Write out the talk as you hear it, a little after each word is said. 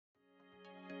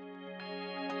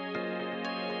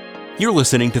You're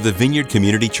listening to the Vineyard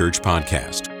Community Church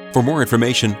podcast. For more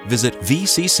information, visit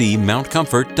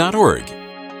vccmountcomfort.org.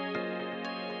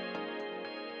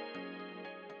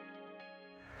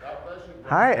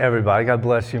 Hi, everybody. God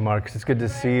bless you, Marcus. It's good to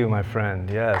see you, my friend.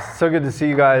 Yes, so good to see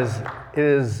you guys. It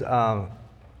is a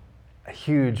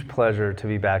huge pleasure to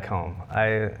be back home.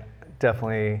 I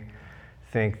definitely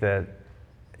think that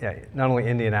not only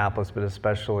Indianapolis, but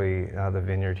especially the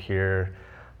Vineyard here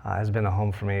has been a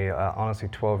home for me. Honestly,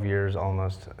 12 years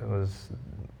almost.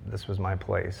 This was my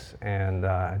place, and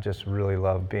I just really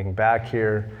love being back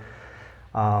here.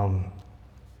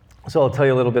 So I'll tell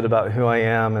you a little bit about who I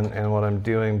am and what I'm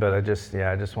doing, but I just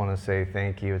want to say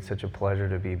thank you. It's such a pleasure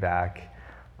to be back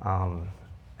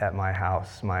at my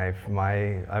house.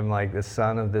 I'm like the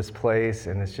son of this place,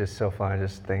 and it's just so fun. I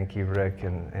just thank you, Rick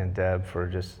and Deb, for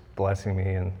just blessing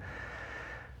me, and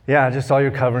just all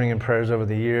your covering and prayers over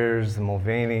the years, the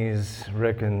Mulvaneys,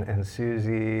 Rick and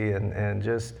Susie, and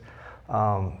just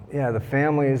the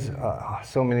families.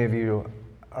 So many of you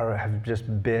have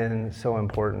just been so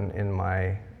important in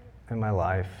my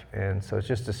life, and so it's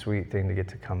just a sweet thing to get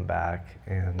to come back.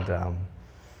 And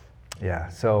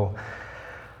so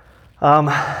I'm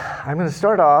going to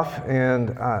start off,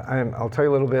 and I'll tell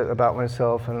you a little bit about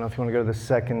myself. I don't know if you want to go to the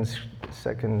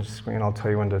second screen. I'll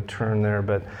tell you when to turn there.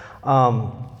 But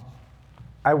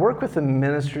I work with a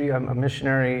ministry. I'm a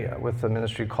missionary with a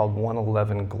ministry called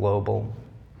 111 Global,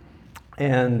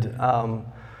 and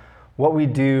what we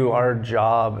do, our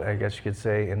job, I guess you could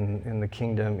say, in the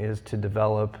kingdom is to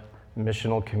develop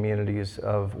missional communities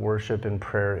of worship and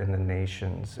prayer in the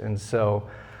nations. And so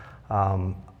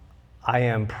I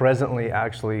am presently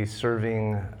actually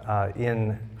serving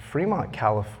in Fremont,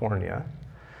 California,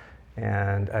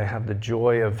 and I have the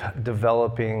joy of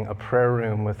developing a prayer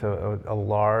room with a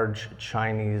large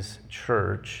Chinese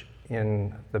church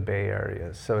in the Bay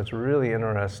Area. So it's really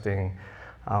interesting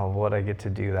what I get to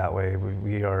do that way.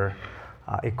 We are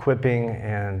equipping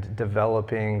and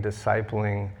developing,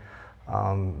 discipling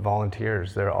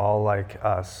volunteers. They're all like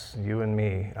us, you and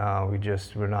me.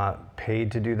 We're not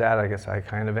paid to do that. I guess I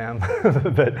kind of am.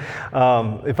 But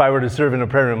if I were to serve in a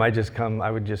prayer room, I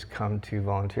would just come to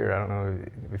volunteer. I don't know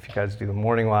if you guys do the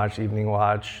morning watch, evening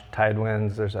watch,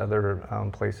 Tidewinds. There's other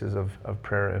places of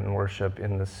prayer and worship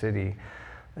in the city.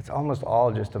 It's almost all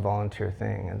just a volunteer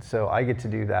thing. And so I get to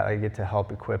do that. I get to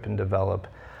help equip and develop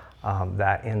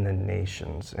that in the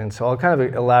nations. And so I'll kind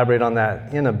of elaborate on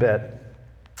that in a bit.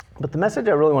 But the message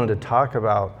I really wanted to talk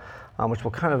about, which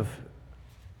will kind of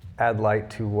add light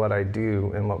to what I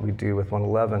do and what we do with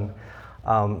 111,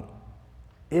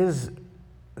 is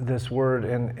this word,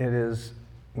 and it is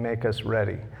make us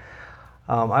ready.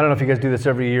 I don't know if you guys do this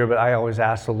every year, but I always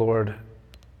ask the Lord,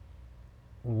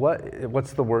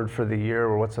 what's the word for the year,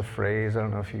 or what's a phrase? I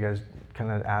don't know if you guys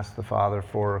kind of ask the Father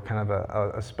for kind of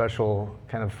a special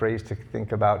kind of phrase to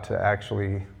think about, to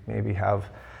actually maybe have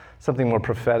something more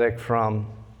prophetic from.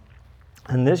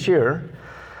 And this year,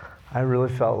 I really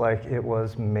felt like it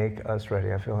was make us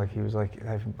ready. I feel like he was like,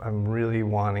 I'm really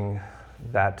wanting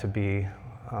that to be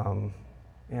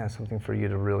something for you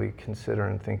to really consider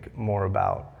and think more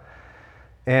about.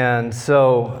 And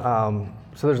so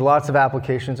there's lots of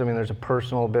applications. I mean, there's a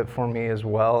personal bit for me, as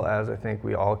well as I think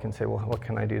we all can say, well, what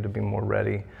can I do to be more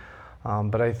ready?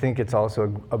 But I think it's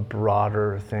also a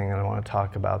broader thing, and I want to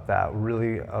talk about that,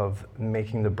 really, of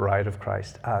making the bride of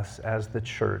Christ, us as the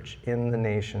church in the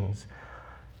nations,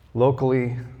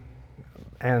 locally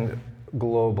and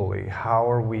globally. How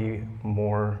are we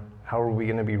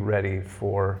going to be ready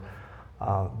for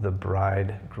the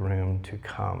bridegroom to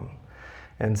come?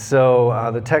 And so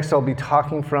the text I'll be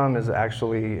talking from is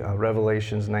actually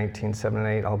Revelations 19, 7 and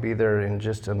 8. I'll be there in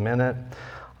just a minute.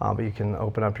 But you can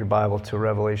open up your Bible to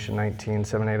Revelation 19,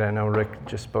 7, 8. I know Rick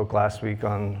just spoke last week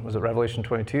on, was it Revelation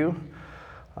 22?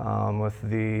 With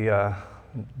the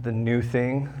new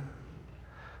thing.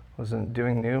 Wasn't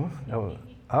doing new? No.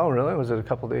 Oh, really? Was it a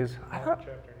couple days?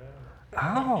 Chapter 9.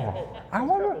 Oh, I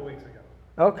wonder. A couple weeks ago.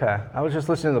 Okay. I was just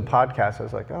listening to the podcast. I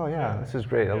was like, oh, yeah, this is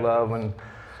great. I love when.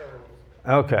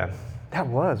 Okay. That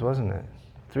wasn't it?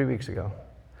 3 weeks ago.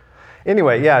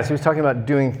 Anyway, so he was talking about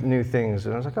doing new things,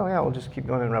 and I was like, oh yeah, we'll just keep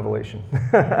going in Revelation.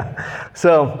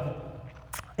 So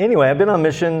anyway, I've been on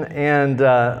mission, and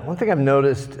one thing I've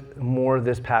noticed more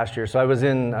this past year, so I was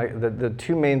in, the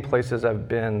two main places I've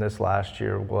been this last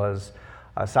year was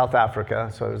South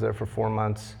Africa, so I was there for 4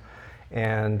 months,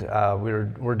 and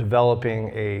we're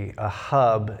developing a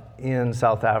hub in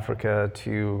South Africa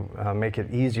to make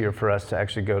it easier for us to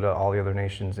actually go to all the other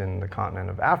nations in the continent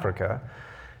of Africa.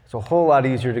 It's a whole lot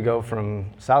easier to go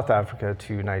from South Africa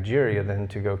to Nigeria than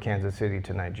to go Kansas City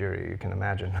to Nigeria, you can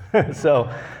imagine. So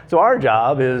our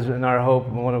job is, and our hope,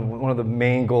 one of the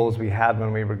main goals we had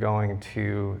when we were going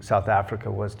to South Africa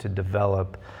was to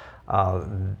develop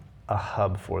a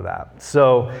hub for that.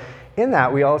 So in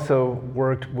that, we also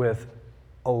worked with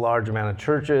a large amount of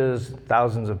churches,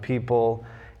 thousands of people,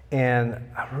 and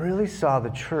I really saw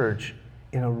the church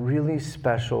in a really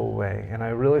special way. And I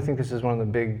really think this is one of the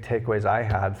big takeaways I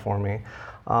had for me.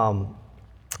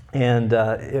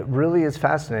 It really is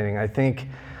fascinating. I think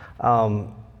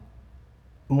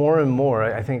more and more,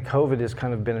 I think COVID has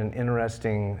kind of been an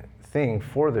interesting thing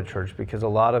for the church because a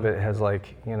lot of it has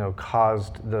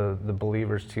caused the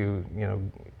believers to,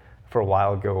 for a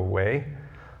while go away,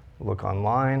 look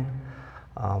online.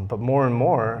 But more and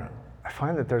more, I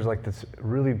find that there's this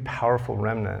really powerful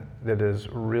remnant that is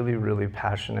really, really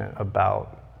passionate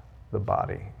about the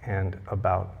body and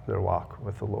about their walk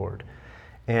with the Lord.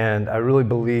 And I really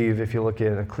believe if you look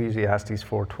at Ecclesiastes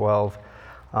 4:12,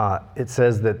 it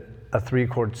says that a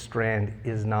three-cord strand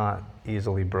is not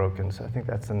easily broken. So I think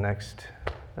that's the next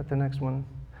one?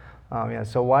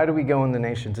 So why do we go in the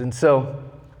nations? And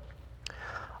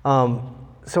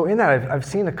so in that, I've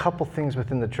seen a couple things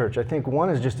within the church. I think one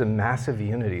is just a massive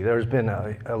unity. There's been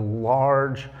a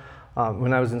large,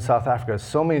 when I was in South Africa,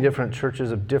 so many different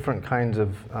churches of different kinds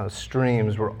of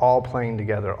streams were all playing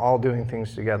together, all doing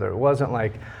things together. It wasn't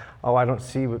like, oh, I don't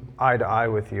see eye to eye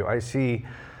with you. I see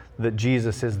that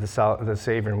Jesus is the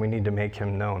Savior and we need to make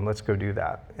him known. Let's go do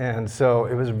that. And so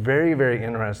it was very, very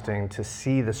interesting to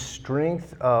see the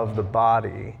strength of the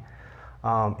body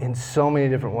in so many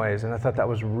different ways, and I thought that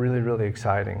was really, really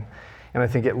exciting. And I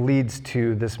think it leads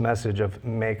to this message of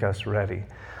make us ready.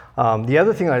 The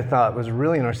other thing that I thought was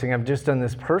really interesting, I've just done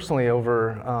this personally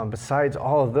over, besides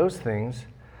all of those things,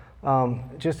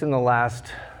 just in the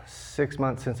last 6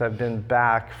 months since I've been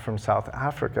back from South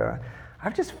Africa,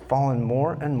 I've just fallen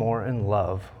more and more in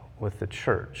love with the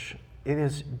church. It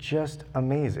is just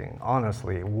amazing,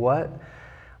 honestly, what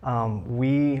I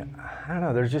don't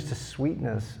know, there's just a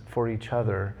sweetness for each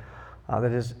other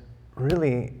that is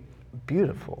really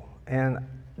beautiful. And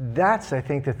that's, I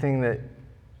think, the thing that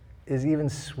is even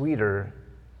sweeter,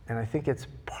 and I think it's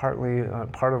partly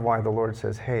part of why the Lord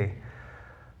says, hey,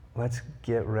 let's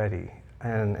get ready.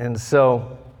 And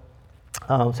so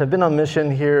I've been on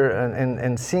mission here,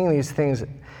 and seeing these things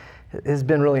has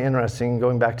been really interesting.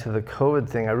 Going back to the COVID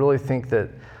thing, I really think that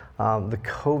the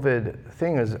COVID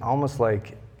thing is almost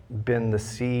like been the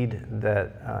seed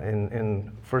that in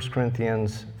 1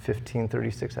 Corinthians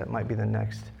 15:36, that might be the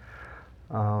next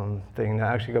thing. Now,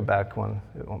 actually go back one,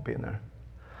 it won't be in there.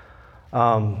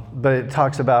 But it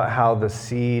talks about how the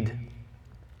seed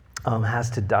has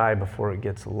to die before it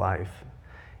gets life.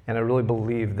 And I really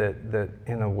believe that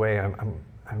in a way,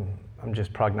 I'm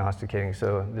just prognosticating,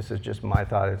 so this is just my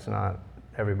thought, it's not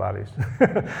everybody's.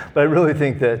 But I really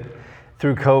think that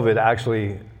through COVID,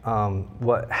 actually,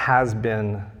 what has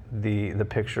been the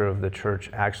picture of the church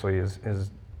actually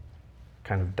is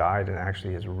kind of died and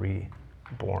actually is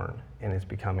reborn and is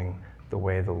becoming the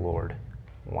way the Lord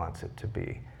wants it to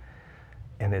be.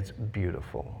 And it's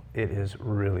beautiful. It is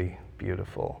really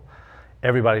beautiful.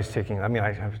 Everybody's taking,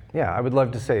 I would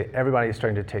love to say everybody is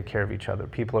starting to take care of each other.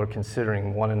 People are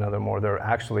considering one another more. They're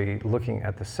actually looking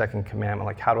at the second commandment,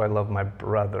 like, how do I love my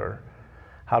brother?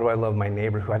 How do I love my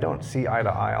neighbor who I don't see eye to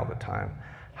eye all the time?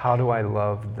 How do I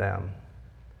love them?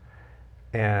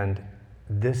 And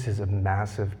this is a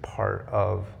massive part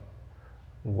of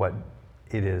what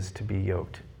it is to be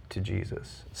yoked to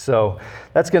Jesus. So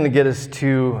that's going to get us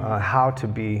to how to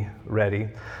be ready.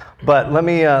 But let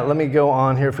me go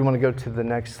on here. If we want to go to the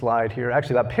next slide here,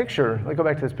 actually that picture. Let's go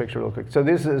back to this picture real quick. So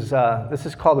this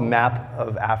is called a map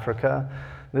of Africa.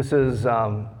 This is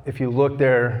if you look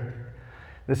there,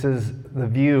 this is the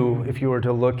view. If you were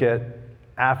to look at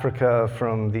Africa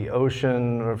from the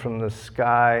ocean or from the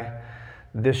sky,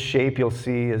 this shape you'll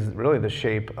see is really the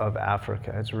shape of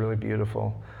Africa. It's really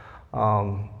beautiful.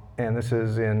 And this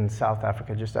is in South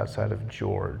Africa, just outside of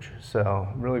George. So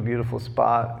really beautiful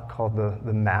spot called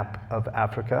the Map of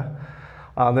Africa.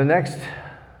 The next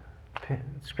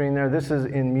screen there, this is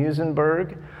in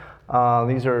Muizenberg.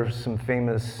 These are some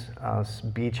famous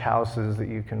beach houses that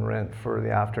you can rent for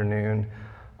the afternoon.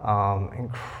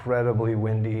 Incredibly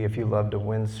windy. If you love to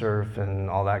windsurf and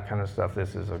all that kind of stuff,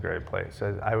 this is a great place.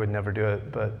 I would never do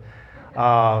it, but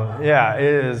yeah,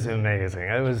 it is amazing.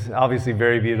 It was obviously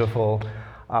very beautiful.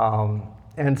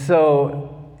 And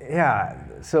so, yeah,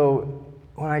 so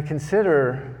when I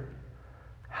consider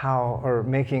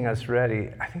making us ready,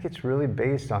 I think it's really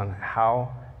based on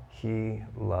how he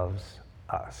loves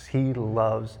us. He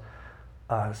loves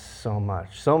us so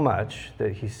much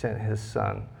that he sent his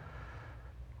son.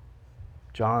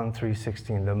 John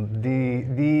 3:16,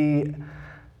 the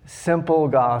simple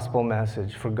gospel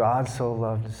message, for God so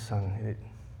loved his son.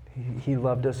 He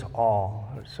loved us all.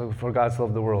 So for God so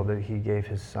loved the world that he gave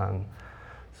his son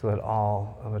so that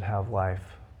all would have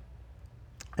life.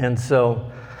 And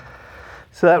so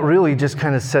that really just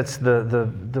kind of sets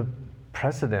the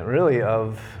precedent, really,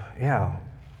 of,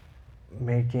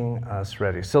 making us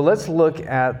ready. So let's look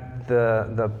at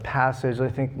the passage. I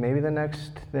think maybe the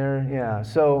next there. Yeah.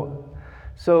 So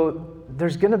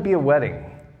there's going to be a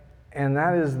wedding, and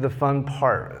that is the fun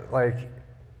part. Like,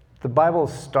 the Bible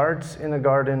starts in a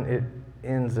garden, it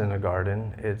ends in a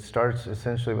garden. It starts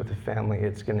essentially with a family.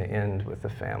 It's going to end with a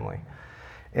family.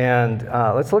 And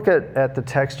let's look at the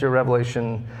text here,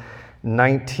 Revelation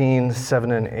 19,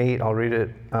 7 and 8. I'll read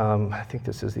it. I think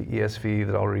this is the ESV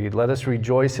that I'll read. Let us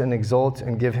rejoice and exult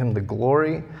and give him the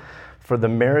glory, for the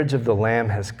marriage of the Lamb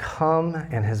has come,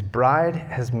 and his bride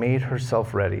has made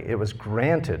herself ready. It was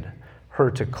granted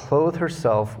her to clothe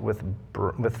herself with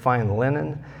fine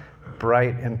linen,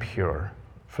 bright and pure,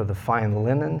 for the fine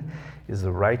linen is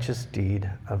the righteous deed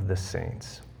of the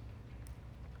saints.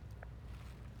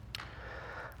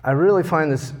 I really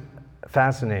find this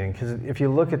fascinating, because if you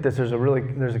look at this, there's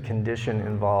a condition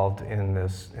involved in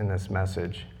this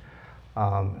message.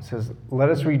 It says, let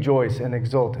us rejoice and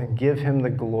exult and give him the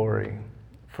glory,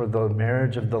 for the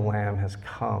marriage of the Lamb has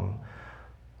come.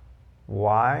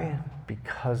 Why?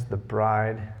 Because the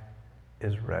bride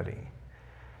is ready.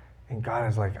 And God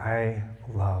is like, I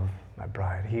love my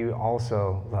bride. He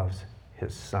also loves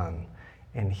his son.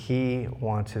 And he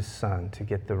wants his son to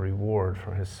get the reward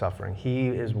for his suffering. He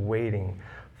is waiting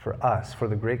for us, for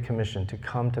the Great Commission to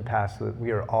come to pass, so that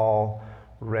we are all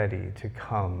ready to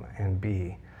come and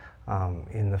be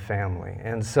in the family.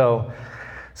 And so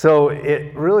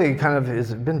it really kind of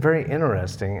has been very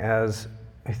interesting as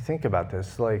I think about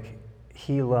this. Like,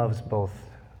 he loves both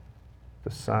the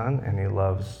son and he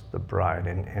loves the bride,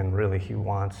 and really he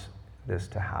wants this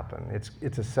to happen.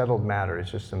 It's a settled matter.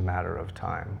 It's just a matter of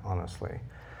time, honestly.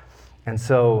 And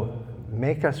so,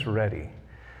 make us ready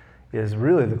is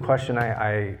really the question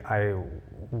I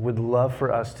would love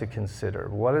for us to consider.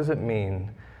 What does it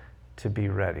mean to be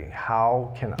ready?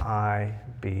 How can I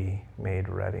be made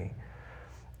ready?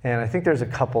 And I think there's a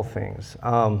couple things.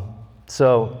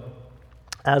 So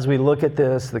as we look at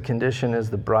this, the condition is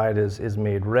the bride is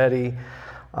made ready.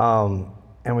 And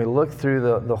we look through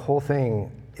the whole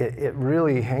thing, it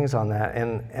really hangs on that.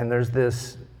 And there's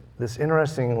this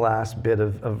interesting last bit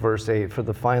of verse 8, for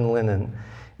the fine linen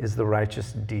is the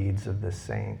righteous deeds of the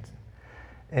saints.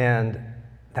 And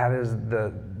that is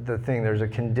the thing. There's a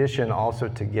condition also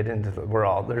to get into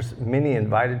there's many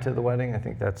invited to the wedding. I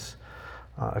think that's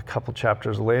a couple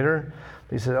chapters later.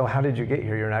 But he said, oh, how did you get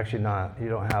here? You're actually not, you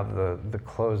don't have the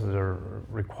clothes that are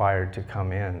required to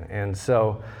come in. And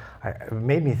so it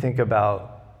made me think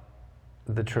about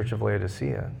the Church of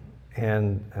Laodicea.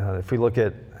 And if we look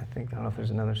at, I don't know if there's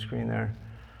another screen there.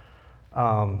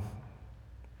 Can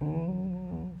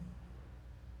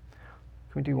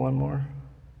we do one more?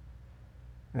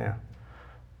 Yeah,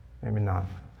 maybe not.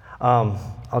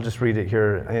 I'll just read it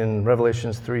here in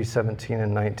Revelations 3:17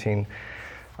 and 19.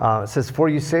 It says, for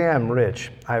you say I am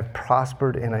rich, I have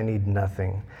prospered and I need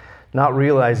nothing, not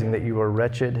realizing that you are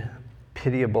wretched,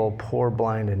 pitiable, poor,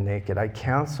 blind, and naked. I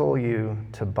counsel you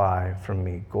to buy from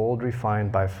me gold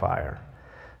refined by fire,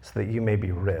 so that you may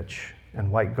be rich,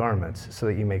 and white garments, so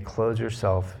that you may clothe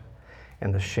yourself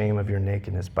in the shame of your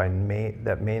nakedness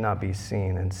that may not be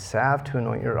seen, and salve to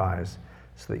anoint your eyes,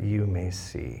 so that you may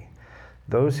see.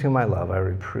 Those whom I love I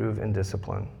reprove and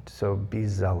discipline, so be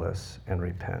zealous and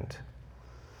repent.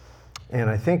 And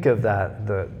I think of that,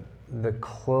 the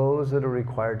clothes that are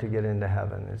required to get into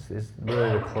heaven is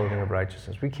really the clothing of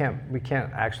righteousness. We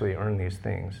can't actually earn these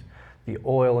things. The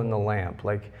oil in the lamp,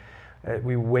 like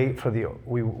we wait for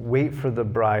the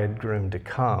bridegroom to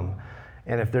come,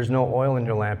 and if there's no oil in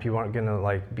your lamp, you aren't going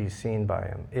to be seen by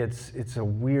him. It's a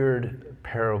weird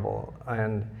parable,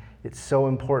 and it's so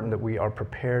important that we are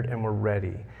prepared and we're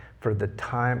ready for the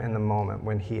time and the moment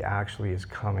when he actually is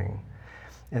coming.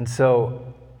 And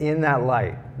so, in that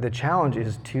light, the challenge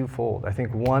is twofold. I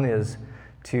think one is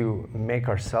to make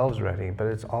ourselves ready, but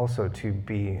it's also to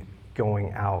be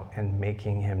going out and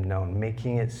making him known,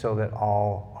 making it so that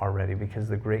all are ready, because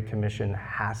the Great Commission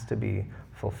has to be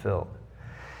fulfilled.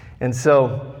 And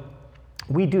so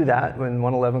we do that in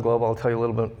 111 Global. I'll tell you a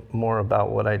little bit more about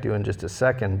what I do in just a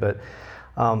second. But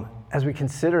as we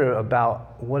consider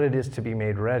about what it is to be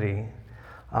made ready,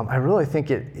 I really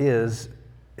think it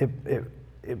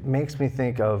makes me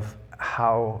think of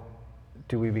how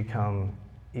do we become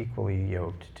equally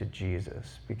yoked to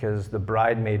Jesus? Because the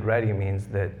bride made ready means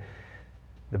that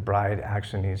the bride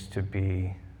actually needs to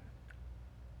be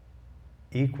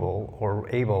equal or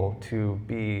able to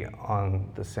be on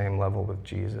the same level with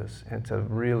Jesus. It's a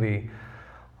really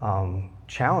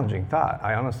challenging thought.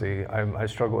 I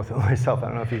struggle with it myself. I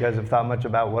don't know if you guys have thought much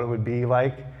about what it would be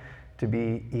like to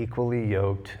be equally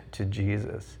yoked to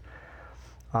Jesus.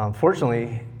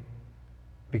 Fortunately,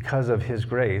 because of his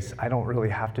grace, I don't really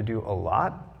have to do a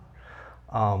lot,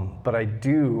 but I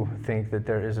do think that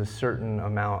there is a certain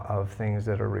amount of things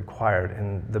that are required.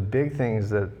 And the big things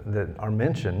that are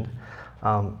mentioned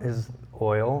is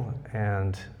oil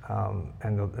and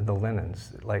the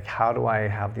linens. Like, how do I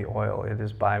have the oil? It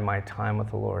is by my time with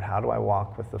the Lord. How do I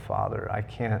walk with the Father? I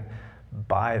can't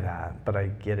buy that, but I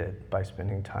get it by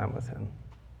spending time with him.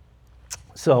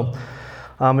 So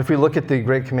if we look at the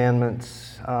Great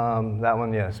Commandments, that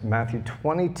one, yes, Matthew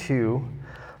 22,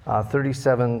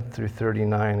 37 through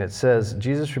 39, it says,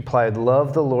 Jesus replied,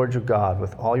 "Love the Lord your God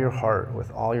with all your heart,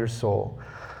 with all your soul.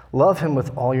 Love him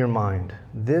with all your mind.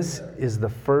 This is the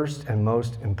first and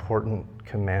most important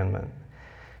commandment.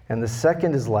 And the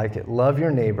second is like it. Love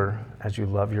your neighbor as you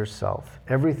love yourself.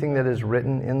 Everything that is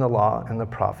written in the law and the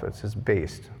prophets is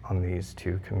based on these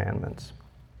two commandments."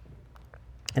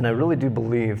 And I really do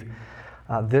believe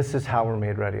this is how we're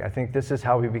made ready. I think this is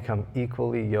how we become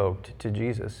equally yoked to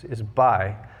Jesus, is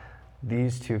by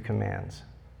these two commands.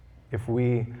 If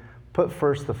we put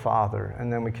first the Father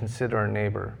and then we consider our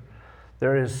neighbor,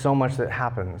 there is so much that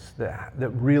happens that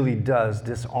really does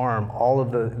disarm all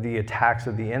of the attacks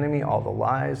of the enemy, all the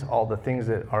lies, all the things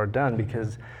that are done,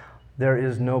 because there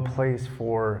is no place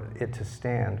for it to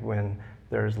stand when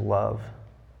there's love,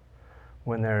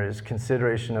 when there is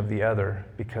consideration of the other,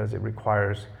 because it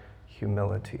requires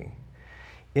humility.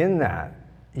 In that,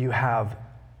 you have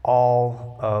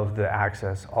all of the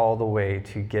access, all the way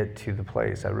to get to the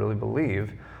place, I really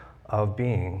believe, of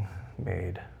being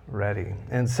made ready.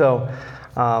 And so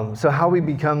how we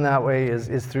become that way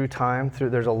is through time.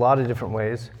 There's a lot of different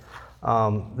ways.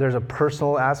 There's a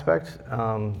personal aspect,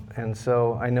 and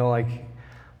so I know, like,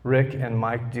 Rick and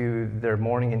Mike do their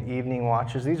morning and evening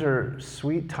watches. These are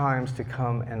sweet times to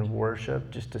come and worship,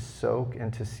 just to soak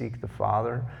and to seek the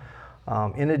Father.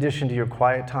 In addition to your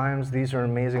quiet times, these are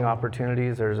amazing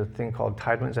opportunities. There's a thing called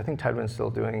Tidewinds. I think Tidewinds still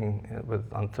doing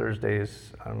it on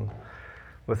Thursdays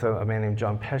with a man named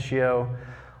John Pescio.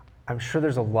 I'm sure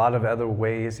there's a lot of other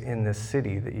ways in this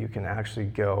city that you can actually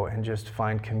go and just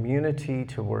find community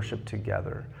to worship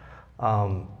together.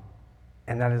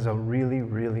 And that is a really,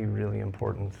 really, really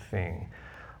important thing.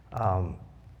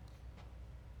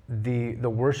 The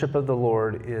worship of the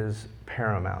Lord is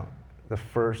paramount. The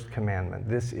first commandment,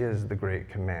 this is the great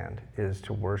command, is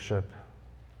to worship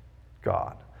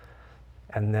God.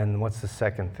 And then what's the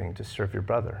second thing? To serve your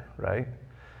brother, right?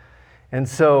 And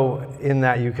so in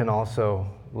that, you can also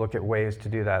look at ways to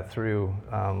do that through,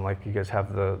 like you guys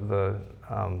have the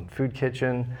food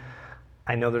kitchen.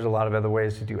 I know there's a lot of other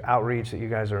ways to do outreach that you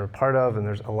guys are a part of, and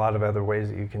there's a lot of other ways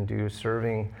that you can do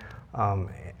serving. And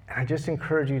I just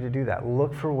encourage you to do that.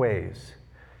 Look for ways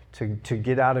to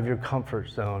get out of your comfort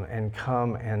zone and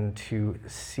come and to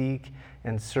seek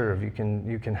and serve. You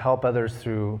can help others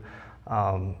through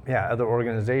other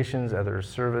organizations, other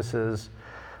services.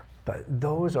 But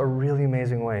those are really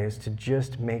amazing ways to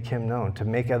just make him known, to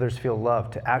make others feel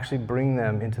loved, to actually bring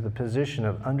them into the position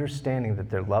of understanding that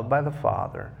they're loved by the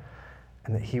Father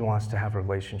and that he wants to have a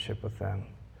relationship with them.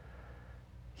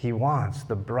 He wants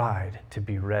the bride to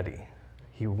be ready.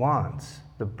 He wants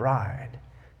the bride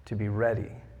to be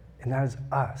ready. And that is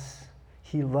us.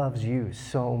 He loves you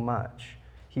so much.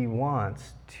 He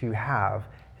wants to have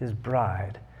his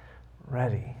bride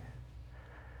ready.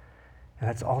 And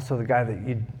that's also the guy that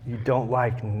you don't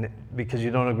like because you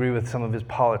don't agree with some of his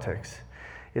politics.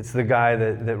 It's the guy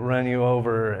that run you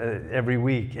over every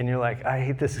week, and you're like, I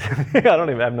hate this. I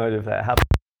have no idea if that happened.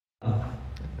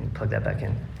 Let me plug that back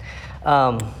in.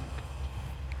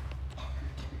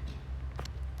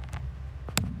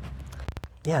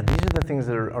 These are the things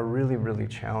that are really, really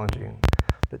challenging,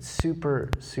 but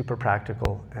super, super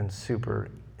practical and super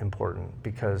important,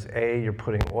 because A, you're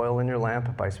putting oil in your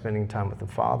lamp by spending time with the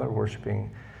Father,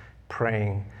 worshiping,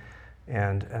 praying,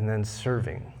 and then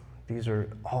serving. These are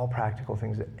all practical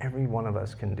things that every one of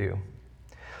us can do.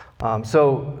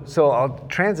 So I'll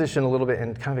transition a little bit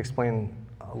and kind of explain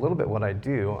a little bit what I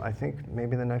do. I think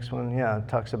maybe the next one,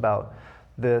 talks about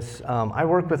this. I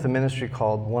work with a ministry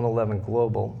called 111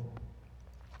 Global.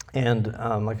 And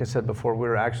like I said before,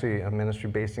 we're actually a ministry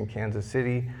based in Kansas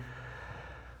City.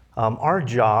 Our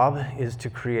job is to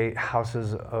create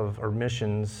houses or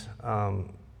missions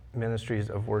ministries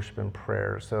of worship and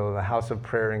prayer. So the House of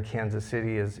Prayer in Kansas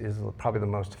City is probably the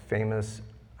most famous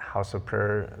house of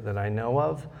prayer that I know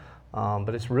of,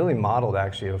 but it's really modeled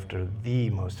actually after the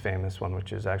most famous one,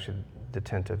 which is actually the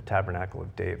Tent of Tabernacle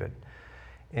of David.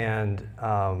 And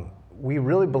we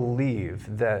really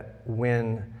believe that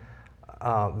when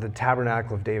the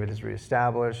Tabernacle of David is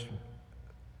reestablished,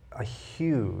 a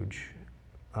huge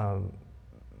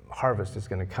harvest is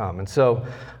going to come. And so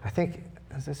I think,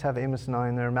 does this have Amos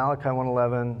 9 there? Malachi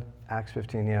 1:11, Acts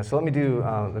 15, yeah. So let me do,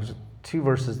 there's two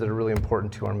verses that are really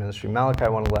important to our ministry. Malachi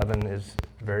 1:11 is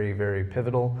very, very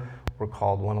pivotal. We're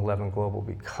called 111 Global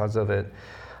because of it.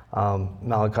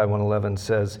 Malachi 1:11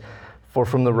 says, "For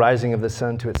from the rising of the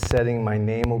sun to its setting, my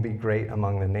name will be great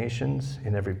among the nations.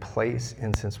 In every place,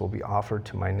 incense will be offered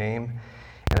to my name,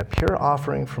 and a pure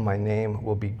offering for my name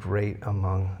will be great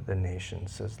among the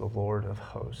nations, says the Lord of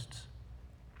hosts."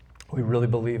 We really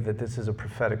believe that this is a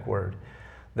prophetic word,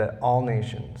 that all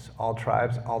nations, all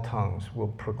tribes, all tongues will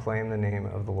proclaim the name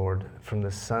of the Lord from the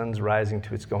sun's rising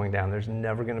to its going down. There's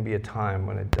never going to be a time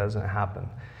when it doesn't happen.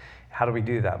 How do we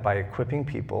do that? By equipping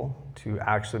people to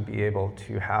actually be able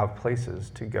to have places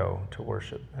to go to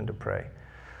worship and to pray.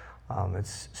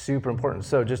 It's super important.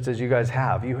 So just as you guys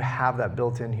you have that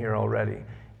built in here already.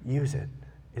 Use it.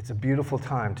 It's a beautiful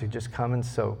time to just come and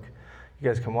soak. You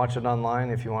guys can watch it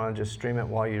online if you want to just stream it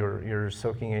while you're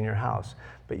soaking in your house.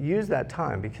 But use that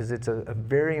time because it's a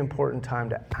very important time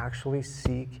to actually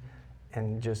seek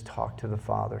and just talk to the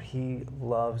Father. He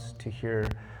loves to hear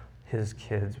his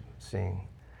kids sing.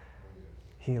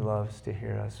 He loves to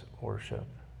hear us worship.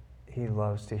 He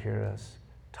loves to hear us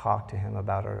talk to him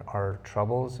about our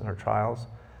troubles and our trials,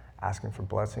 asking for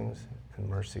blessings and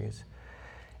mercies.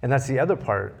 And that's the other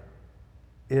part,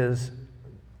 is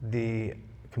the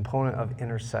component of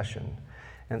intercession.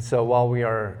 And so while we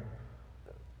are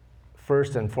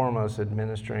first and foremost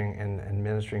administering and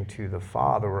ministering to the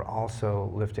Father, we're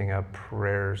also lifting up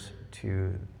prayers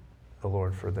to the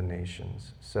Lord for the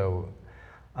nations. So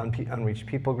unreached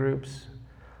people groups.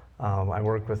 I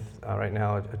work with right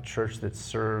now a church that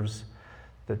serves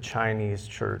the Chinese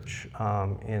church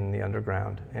in the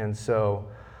underground. And so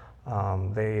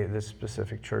this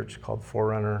specific church called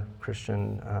Forerunner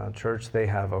Christian Church, they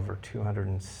have over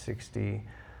 260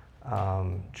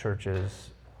 churches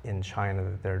in China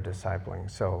that they're discipling.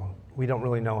 So we don't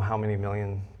really know how many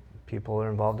million people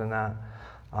are involved in that,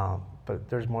 but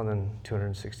there's more than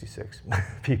 266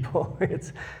 people.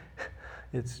 It's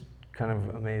kind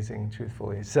of amazing,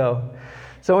 truthfully. So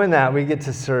in that, we get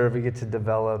to serve, we get to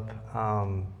develop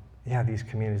these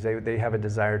communities. They have a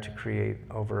desire to create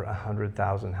over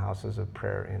 100,000 houses of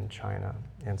prayer in China.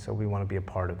 And so we want to be a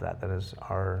part of that. That is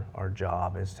our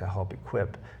job, is to help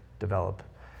equip, develop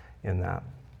in that.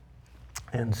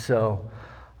 And so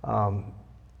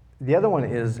the other one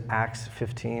is Acts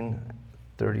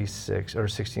 15:36 or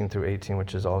 16 through 18,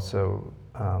 which is also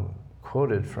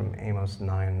quoted from Amos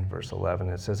 9, verse 11.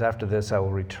 It says, "After this I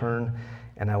will return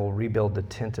and I will rebuild the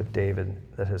tent of David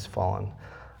that has fallen.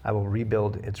 I will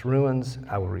rebuild its ruins,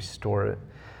 I will restore it,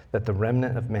 that the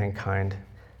remnant of mankind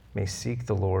may seek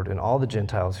the Lord, and all the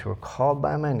Gentiles who are called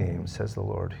by my name, says the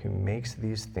Lord, who makes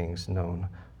these things known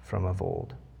from of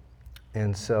old."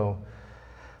 And so,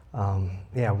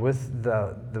 with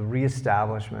the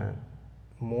reestablishment,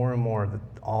 more and more,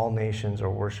 all nations are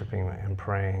worshiping and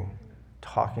praying,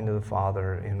 talking to the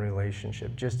Father in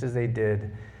relationship, just as they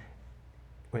did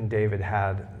when David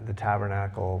had the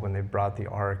tabernacle, when they brought the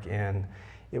ark in.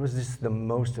 It was just the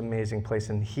most amazing place,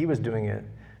 and he was doing it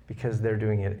because they're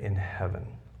doing it in heaven.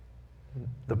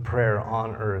 The prayer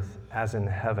on earth as in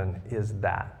heaven is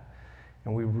that.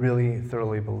 And we really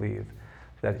thoroughly believe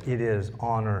that it is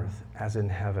on earth as in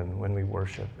heaven when we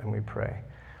worship and we pray.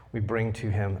 We bring to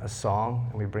him a song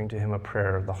and we bring to him a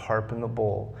prayer. The harp and the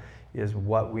bowl is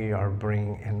what we are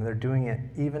bringing, and they're doing it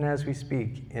even as we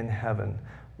speak in heaven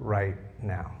right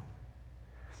now.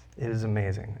 It is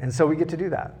amazing. And so we get to do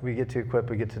that. We get to equip,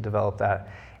 we get to develop that.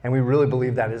 And we really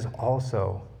believe that is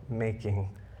also making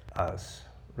us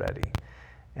ready.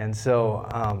 And so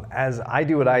as I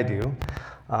do what I do,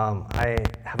 I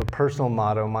have a personal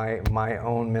motto. My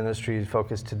own ministry is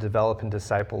focused to develop and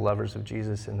disciple lovers of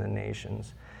Jesus in the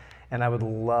nations. And I would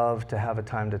love to have a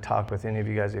time to talk with any of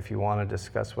you guys. If you want to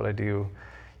discuss what I do,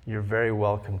 you're very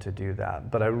welcome to do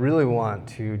that. But I really want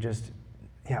to just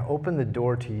open the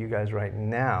door to you guys right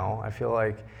now. I feel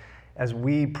like as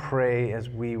we pray, as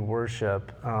we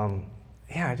worship, I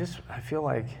feel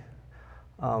like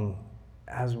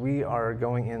as we are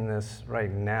going in this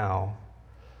right now,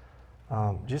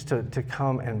 just to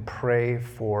come and pray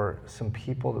for some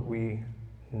people that we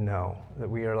know, that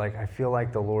we are like, I feel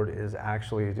like the Lord is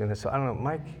actually doing this. So I don't know,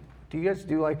 Mike, do you guys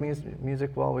do like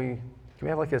music while can we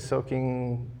have like a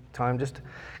soaking time? Just,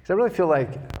 because I really feel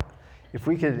like if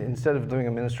we could, instead of doing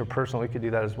a minister personal, we could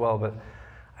do that as well. But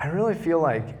I really feel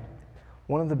like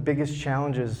one of the biggest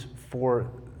challenges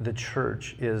for the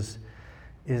church is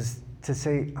to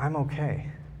say, I'm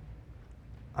okay.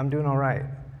 I'm doing all right.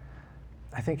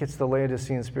 I think it's the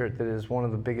Laodicean spirit that is one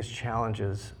of the biggest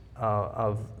challenges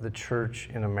of the church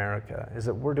in America, is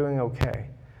that we're doing okay.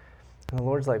 And the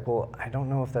Lord's like, well, I don't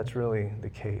know if that's really the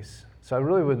case. So I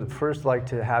really would first like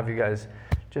to have you guys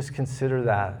just consider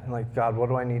that. And like, God, what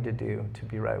do I need to do to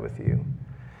be right with you?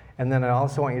 And then I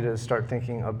also want you to start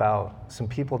thinking about some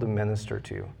people to minister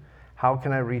to. How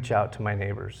can I reach out to my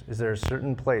neighbors? Is there a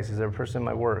certain place, is there a person in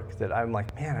my work that I'm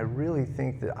like, man, I really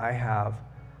think that I have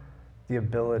the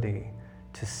ability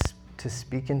to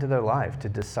speak into their life, to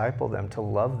disciple them, to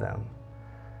love them,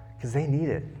 because they need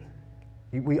it.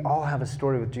 We all have a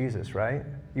story with Jesus, right?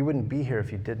 You wouldn't be here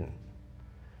if you didn't.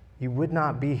 You would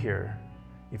not be here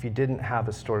if you didn't have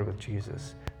a story with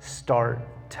Jesus. Start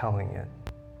telling it.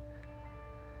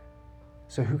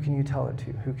 So who can you tell it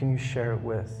to? Who can you share it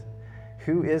with?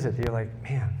 Who is it that you're like,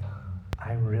 man,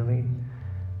 I really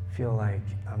feel like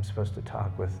I'm supposed to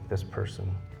talk with this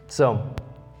person? So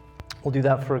we'll do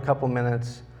that for a couple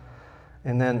minutes.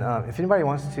 And then if anybody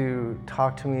wants to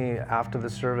talk to me after the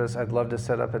service, I'd love to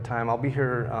set up a time. I'll be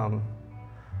here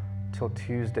till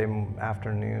Tuesday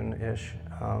afternoon-ish.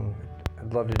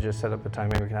 I'd love to just set up a time.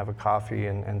 Maybe we can have a coffee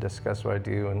and discuss what I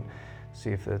do and see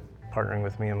if partnering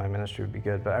with me in my ministry would be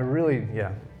good. But I really,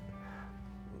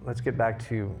 let's get back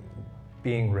to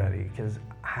being ready, because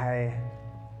I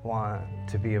want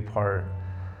to be a part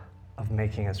of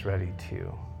making us ready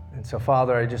too. And so,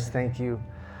 Father, I just thank you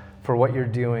for what you're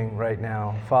doing right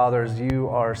now. Father, as you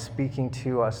are speaking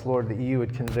to us, Lord, that you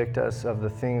would convict us of the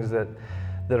things that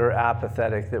are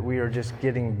apathetic, that we are just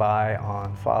getting by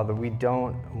on. Father, we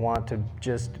don't want to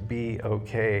just be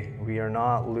okay. We are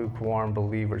not lukewarm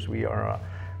believers. We are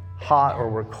hot or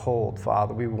we're cold,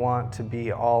 Father. We want to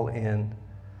be all in.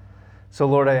 So,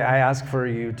 Lord, I ask for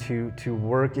you to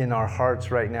work in our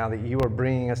hearts right now, that you are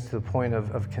bringing us to the point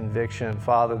of conviction,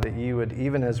 Father, that you would,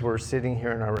 even as we're sitting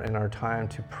here in our time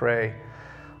to pray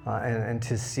and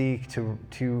to seek,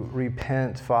 to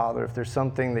repent, Father, if there's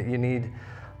something that you need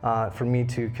for me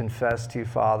to confess to you,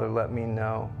 Father, let me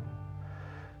know.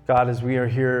 God, as we are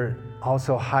here,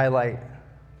 also highlight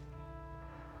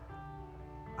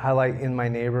in my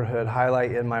neighborhood,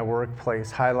 highlight in my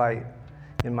workplace, highlight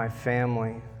in my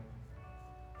family,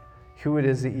 who it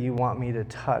is that you want me to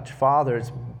touch. Father,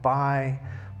 it's by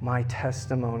my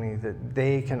testimony that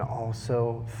they can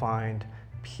also find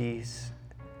peace,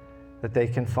 that they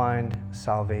can find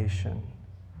salvation.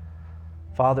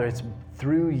 Father, it's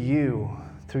through you,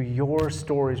 through your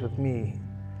stories with me,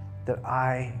 that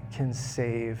I can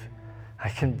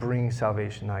bring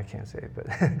salvation. No, I can't save, but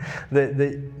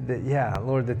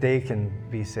Lord, that they can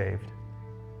be saved.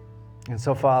 And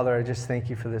so, Father, I just thank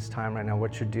you for this time right now,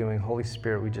 what you're doing. Holy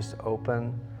Spirit, we just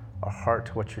open our heart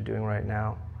to what you're doing right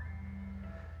now.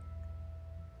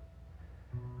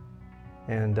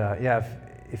 And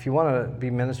if you want to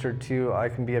be ministered to, I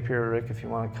can be up here, Rick, if you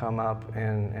want to come up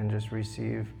and just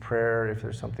receive prayer, if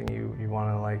there's something you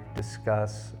want to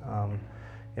discuss.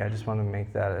 I just want to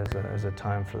make that as a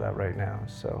time for that right now.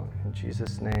 So in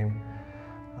Jesus' name,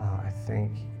 I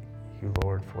thank you,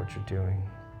 Lord, for what you're doing.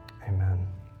 Amen.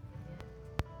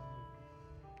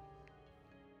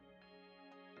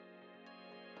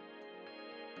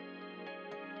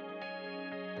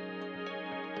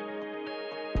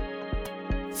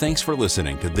 Thanks for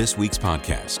listening to this week's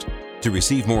podcast. To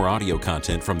receive more audio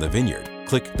content from the Vineyard,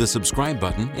 click the subscribe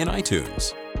button in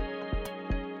iTunes.